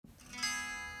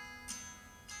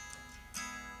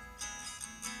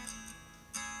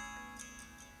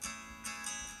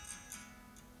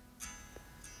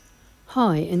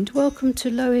Hi and welcome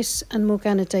to Lois and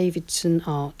Morgana Davidson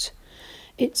Art.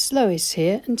 It's Lois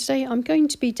here, and today I'm going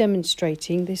to be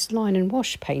demonstrating this line and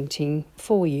wash painting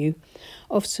for you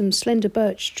of some slender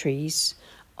birch trees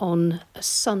on a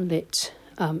sunlit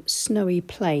snowy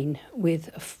plain with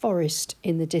a forest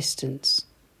in the distance.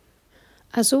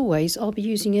 As always, I'll be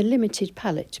using a limited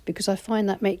palette because I find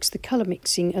that makes the colour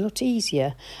mixing a lot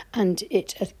easier and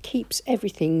it keeps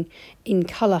everything in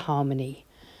colour harmony.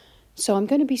 So I'm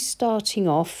going to be starting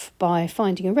off by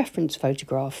finding a reference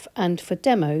photograph, and for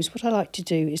demos what I like to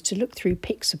do is to look through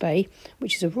Pixabay,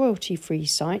 which is a royalty-free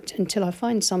site, until I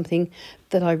find something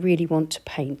that I really want to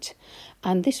paint.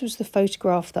 And this was the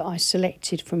photograph that I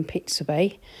selected from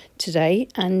Pixabay today,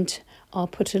 and I'll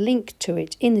put a link to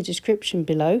it in the description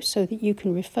below so that you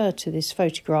can refer to this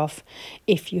photograph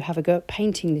if you have a go at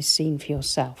painting this scene for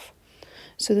yourself.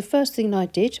 So the first thing I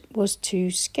did was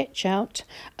to sketch out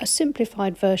a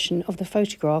simplified version of the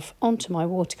photograph onto my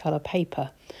watercolour paper.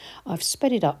 I've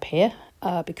sped it up here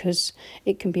because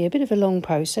it can be a bit of a long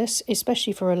process,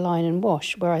 especially for a line and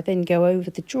wash, where I then go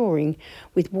over the drawing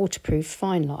with waterproof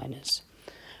fine liners.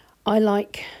 I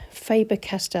like Faber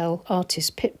Castell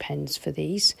artist Pitt pens for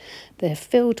these. They're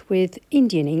filled with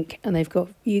Indian ink, and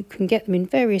you can get them in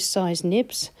various size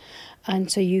nibs.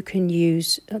 And so you can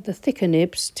use the thicker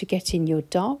nibs to get in your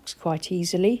darks quite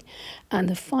easily, and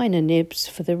the finer nibs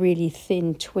for the really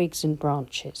thin twigs and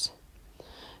branches.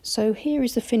 So here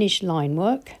is the finished line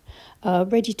work,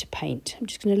 ready to paint. I'm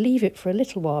just going to leave it for a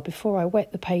little while before I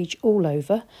wet the page all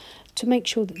over to make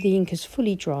sure that the ink is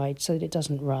fully dried so that it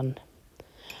doesn't run.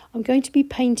 I'm going to be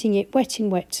painting it wet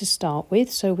in wet to start with,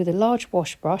 so with a large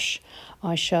wash brush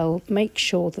I shall make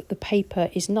sure that the paper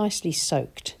is nicely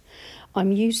soaked.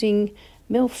 I'm using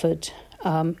Millford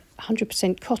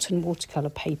 100% cotton watercolour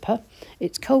paper.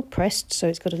 It's cold pressed, so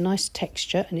it's got a nice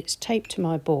texture, and it's taped to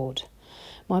my board.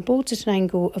 My board's at an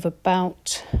angle of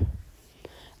about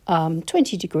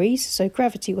 20 degrees, so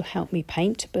gravity will help me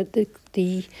paint, but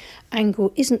the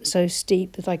angle isn't so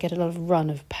steep that I get a lot of run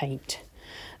of paint.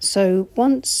 So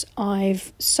once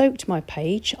I've soaked my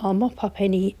page, I'll mop up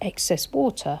any excess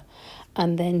water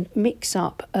and then mix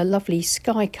up a lovely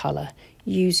sky colour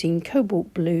using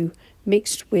cobalt blue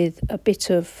mixed with a bit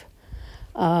of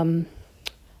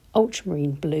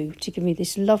ultramarine blue to give me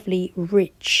this lovely,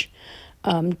 rich,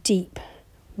 deep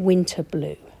winter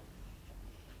blue.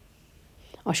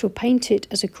 I shall paint it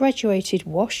as a graduated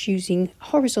wash using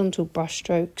horizontal brush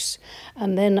strokes,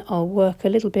 and then I'll work a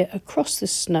little bit across the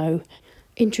snow,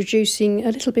 introducing a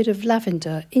little bit of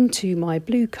lavender into my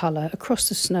blue colour across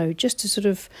the snow, just to sort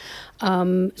of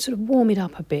warm it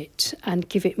up a bit and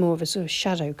give it more of a sort of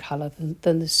shadow colour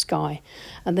than the sky.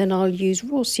 And then I'll use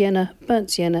raw sienna, burnt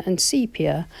sienna and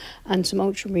sepia and some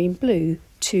ultramarine blue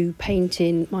to paint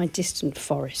in my distant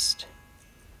forest.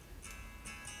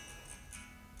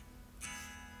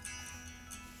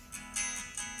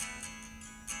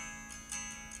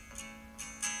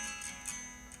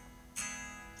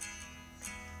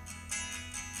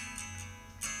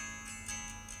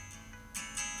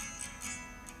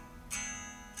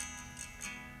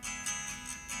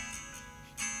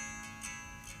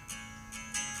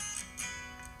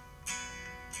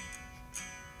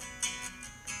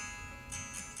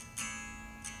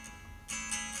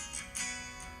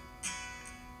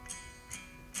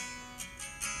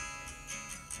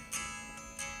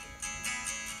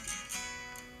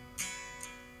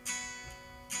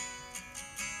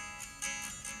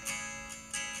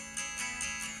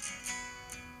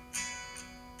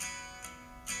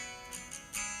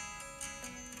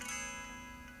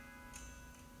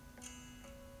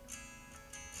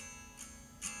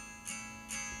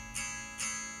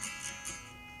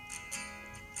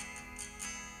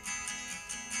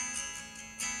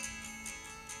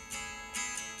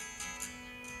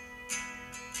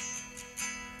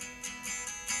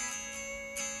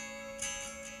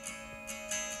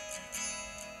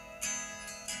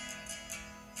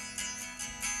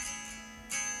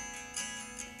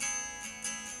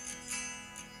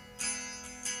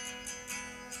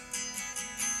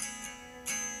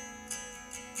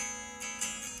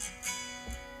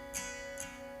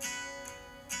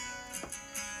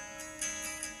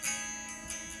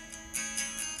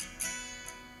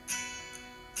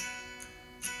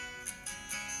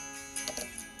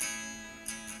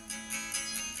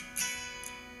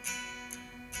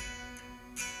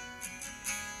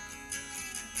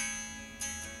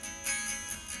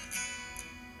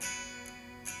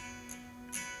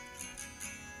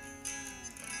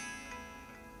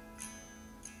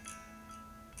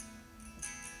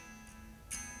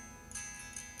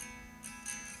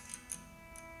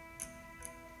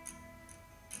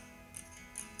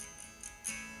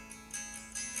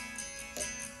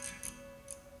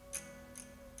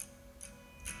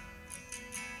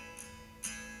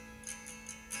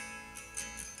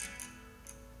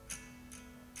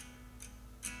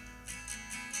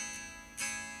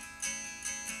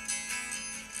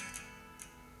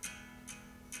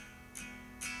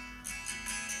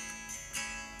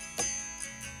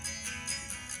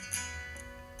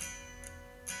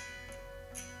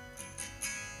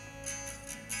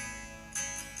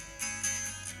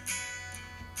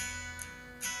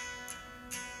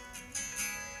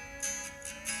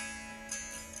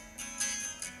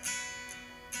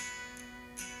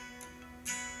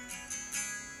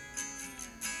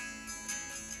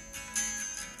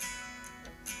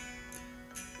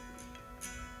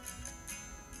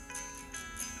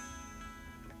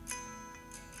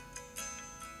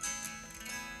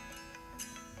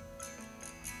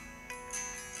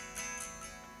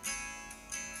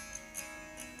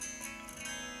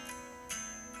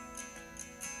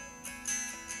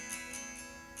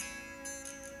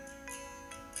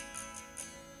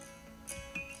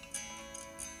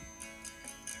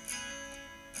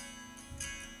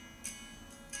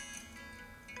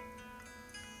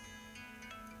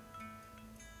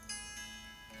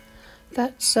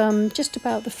 That's just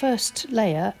about the first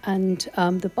layer and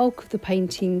the bulk of the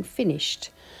painting finished.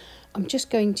 I'm just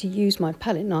going to use my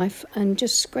palette knife and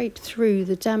just scrape through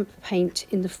the damp paint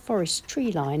in the forest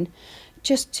tree line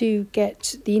just to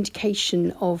get the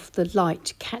indication of the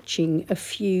light catching a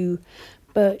few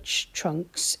birch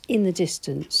trunks in the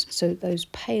distance, so those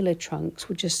paler trunks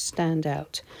will just stand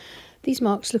out. These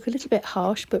marks look a little bit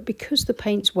harsh, but because the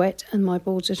paint's wet and my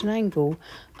board's at an angle,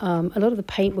 a lot of the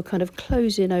paint will kind of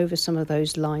close in over some of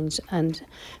those lines, and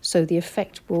so the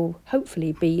effect will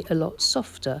hopefully be a lot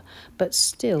softer, but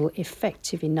still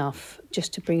effective enough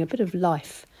just to bring a bit of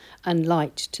life and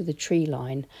light to the tree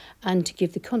line and to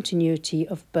give the continuity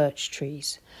of birch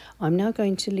trees. I'm now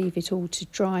going to leave it all to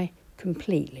dry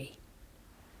completely.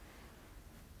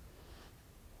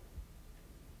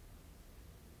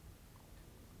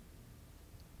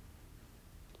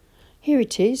 Here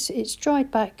it is. It's dried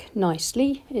back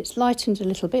nicely. It's lightened a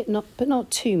little bit, but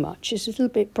not too much. It's a little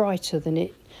bit brighter than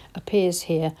it appears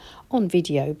here on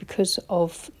video because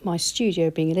of my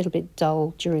studio being a little bit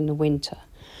dull during the winter.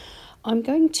 I'm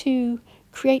going to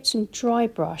create some dry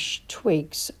brush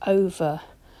twigs over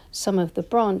some of the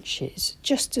branches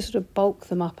just to sort of bulk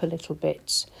them up a little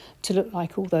bit to look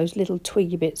like all those little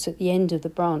twiggy bits at the end of the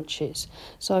branches.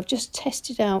 So I've just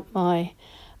tested out my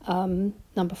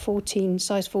number 14,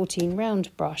 size 14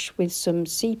 round brush with some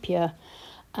sepia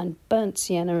and burnt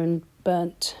sienna and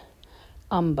burnt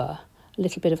umber, a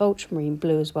little bit of ultramarine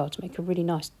blue as well to make a really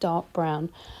nice dark brown.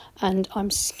 And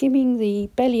I'm skimming the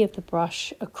belly of the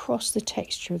brush across the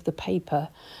texture of the paper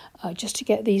just to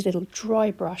get these little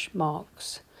dry brush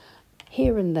marks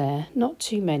here and there, not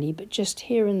too many, but just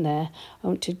here and there. I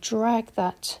want to drag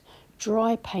that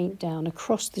dry paint down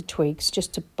across the twigs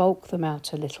just to bulk them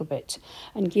out a little bit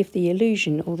and give the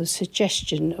illusion or the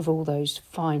suggestion of all those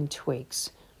fine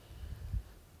twigs.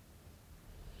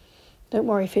 Don't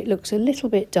worry if it looks a little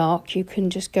bit dark, you can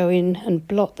just go in and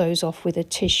blot those off with a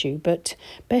tissue, but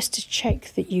best to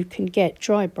check that you can get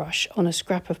dry brush on a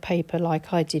scrap of paper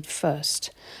like I did first,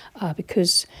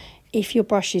 because if your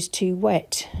brush is too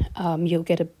wet, you'll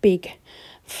get a big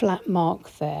flat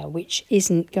mark there which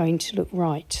isn't going to look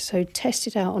right. So test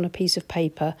it out on a piece of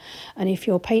paper, and if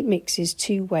your paint mix is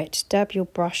too wet, dab your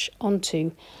brush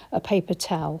onto a paper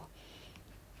towel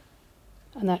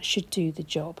and that should do the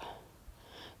job.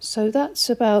 So that's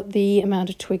about the amount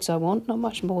of twigs I want, not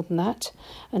much more than that,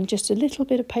 and just a little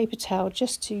bit of paper towel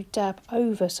just to dab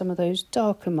over some of those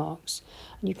darker marks,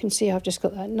 and you can see I've just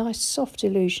got that nice soft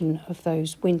illusion of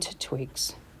those winter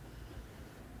twigs.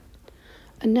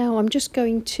 And now I'm just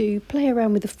going to play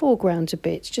around with the foreground a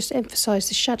bit, just emphasise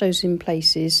the shadows in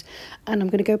places, and I'm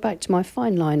going to go back to my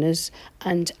fine liners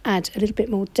and add a little bit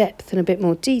more depth and a bit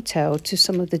more detail to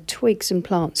some of the twigs and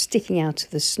plants sticking out of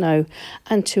the snow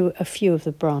and to a few of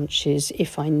the branches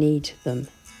if I need them.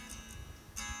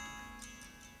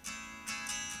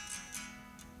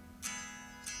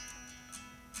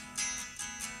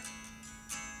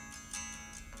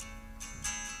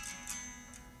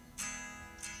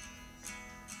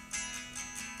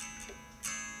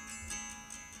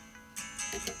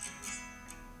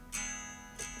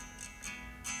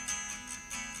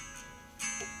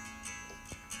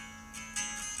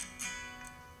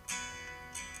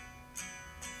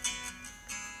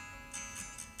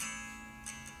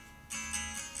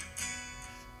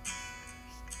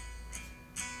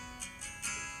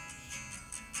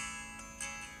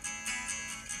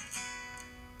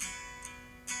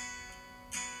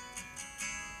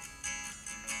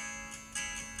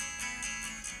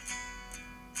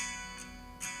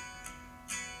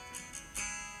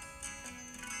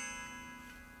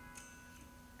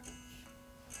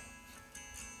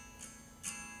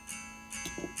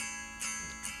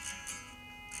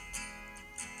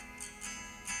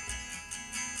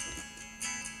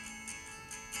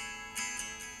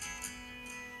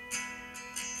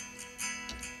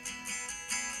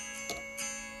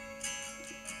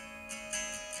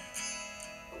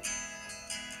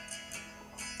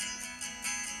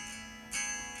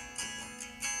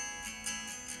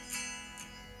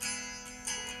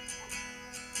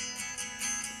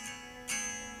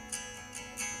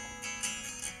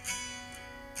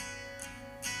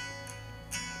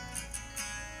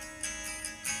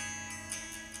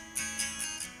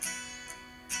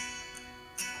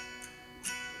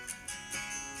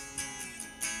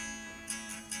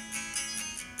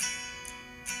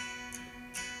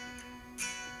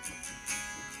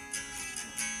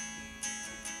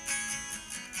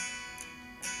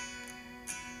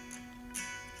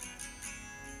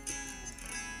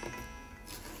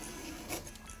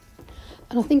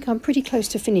 And I think I'm pretty close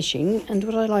to finishing, and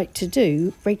what I like to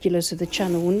do, regulars of the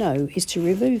channel will know, is to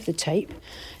remove the tape.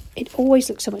 It always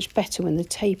looks so much better when the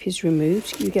tape is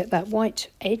removed. You get that white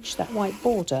edge, that white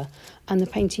border, and the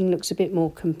painting looks a bit more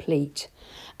complete.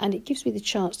 And it gives me the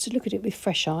chance to look at it with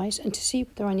fresh eyes and to see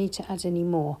whether I need to add any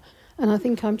more. And I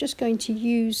think I'm just going to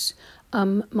use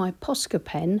my Posca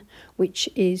pen, which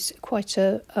is quite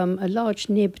a large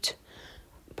nibbed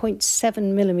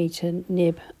 0.7mm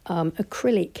nib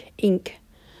acrylic ink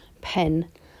pen,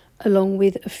 along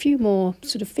with a few more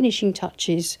sort of finishing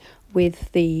touches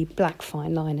with the black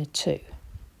fine liner too.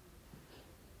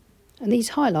 And these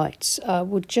highlights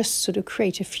would just sort of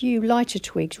create a few lighter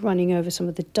twigs running over some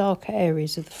of the darker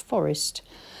areas of the forest,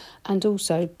 and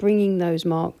also bringing those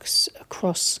marks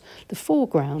across the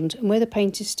foreground. And where the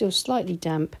paint is still slightly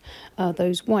damp,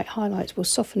 those white highlights will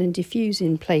soften and diffuse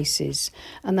in places,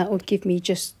 and that would give me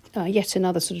just yet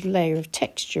another sort of layer of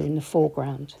texture in the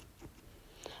foreground,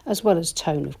 as well as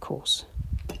tone, of course.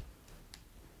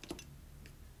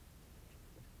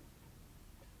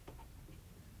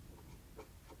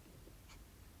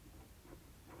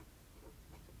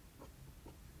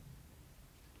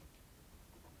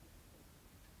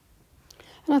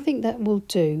 And I think that will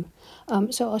do.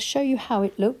 So I'll show you how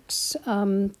it looks.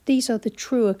 These are the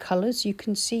truer colours. You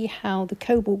can see how the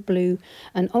cobalt blue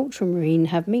and ultramarine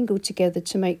have mingled together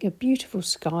to make a beautiful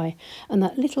sky, and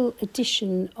that little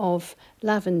addition of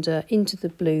lavender into the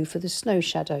blue for the snow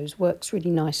shadows works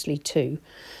really nicely too,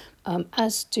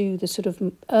 as do the sort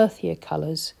of earthier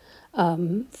colours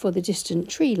for the distant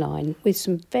tree line, with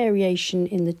some variation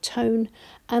in the tone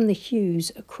and the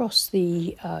hues across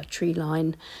the tree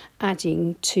line,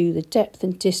 adding to the depth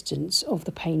and distance of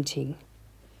the painting.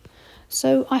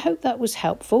 So I hope that was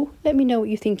helpful. Let me know what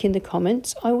you think in the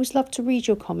comments. I always love to read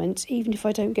your comments, even if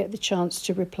I don't get the chance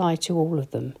to reply to all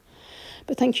of them.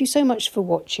 But thank you so much for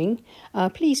watching.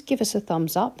 Please give us a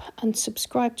thumbs up and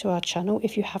subscribe to our channel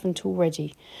if you haven't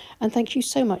already. And thank you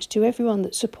so much to everyone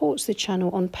that supports the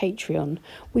channel on Patreon.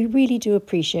 We really do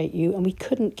appreciate you, and we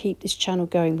couldn't keep this channel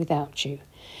going without you.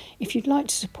 If you'd like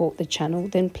to support the channel,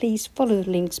 then please follow the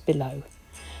links below.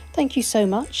 Thank you so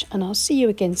much, and I'll see you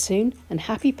again soon, and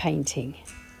happy painting.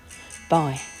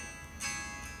 Bye.